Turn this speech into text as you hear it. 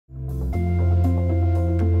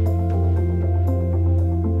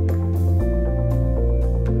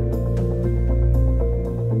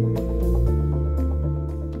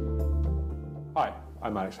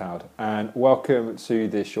Thanks, Howard, and welcome to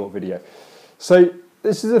this short video. So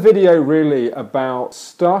this is a video really about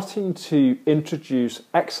starting to introduce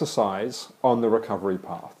exercise on the recovery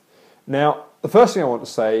path. Now, the first thing I want to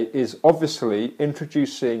say is obviously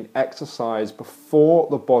introducing exercise before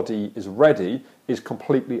the body is ready is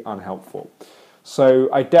completely unhelpful. So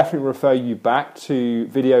I definitely refer you back to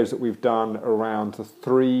videos that we've done around the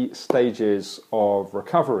 3 stages of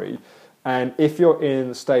recovery. And if you're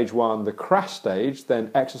in stage 1, the crash stage,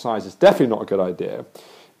 then exercise is definitely not a good idea.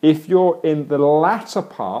 If you're in the latter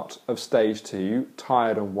part of stage 2,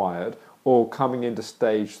 tired and wired, or coming into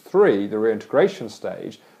stage 3, the reintegration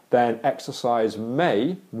stage, then exercise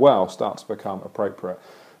may well start to become appropriate.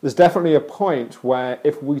 There's definitely a point where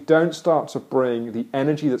if we don't start to bring the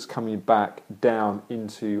energy that's coming back down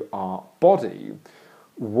into our body,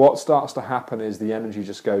 what starts to happen is the energy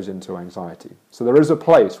just goes into anxiety. So there is a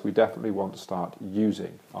place we definitely want to start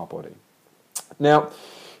using our body. Now,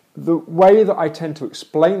 the way that I tend to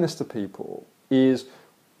explain this to people is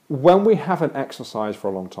when we haven't exercised for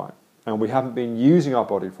a long time and we haven't been using our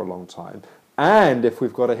body for a long time, and if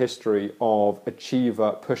we've got a history of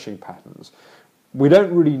achiever pushing patterns, we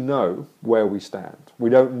don't really know where we stand.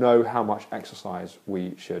 We don't know how much exercise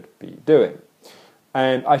we should be doing.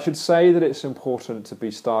 And I should say that it's important to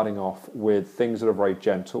be starting off with things that are very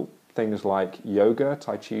gentle, things like yoga,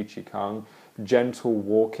 tai chi, qigong, gentle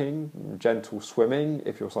walking, gentle swimming,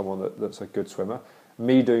 if you're someone that's a good swimmer.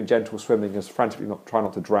 Me doing gentle swimming is frantically try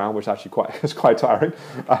not to drown, which actually is quite tiring.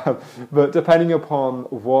 But depending upon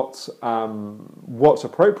what's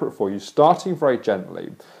appropriate for you, starting very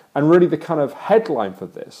gently. And really the kind of headline for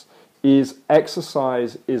this is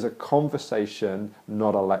exercise is a conversation,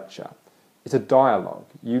 not a lecture. It's a dialogue.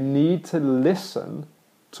 You need to listen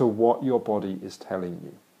to what your body is telling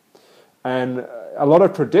you. And a lot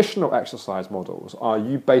of traditional exercise models are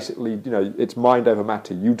you basically, it's mind over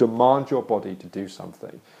matter. You demand your body to do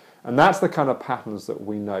something. And that's the kind of patterns that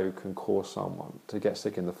we know can cause someone to get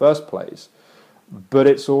sick in the first place. But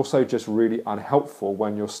it's also just really unhelpful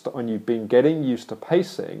when you've been getting used to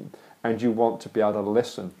pacing and you want to be able to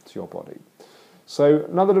listen to your body. So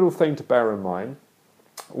another little thing to bear in mind,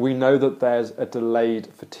 we know that there's a delayed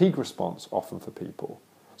fatigue response often for people.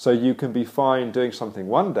 So you can be fine doing something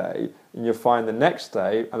one day and you're fine the next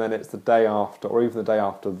day, and then it's the day after or even the day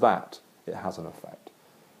after that it has an effect.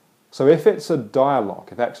 So if it's a dialogue,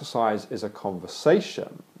 if exercise is a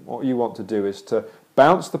conversation, what you want to do is to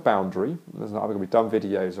bounce the boundary. We've done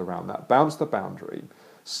videos around that. Bounce the boundary,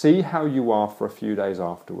 see how you are for a few days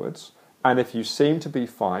afterwards, and if you seem to be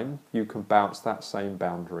fine, you can bounce that same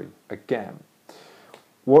boundary again.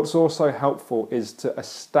 What's also helpful is to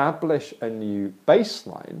establish a new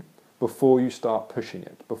baseline before you start pushing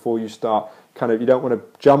it, before you start you don't want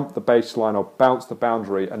to jump the baseline or bounce the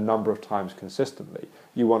boundary a number of times consistently.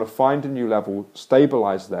 You want to find a new level,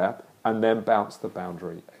 stabilize there, and then bounce the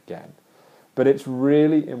boundary again. But it's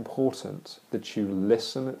really important that you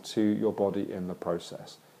listen to your body in the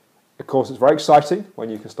process. Of course, it's very exciting when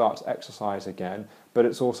you can start to exercise again, but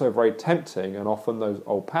it's also very tempting, and often those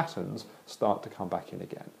old patterns start to come back in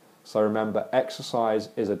again. So remember, exercise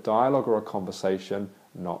is a dialogue or a conversation,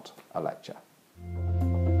 not a lecture.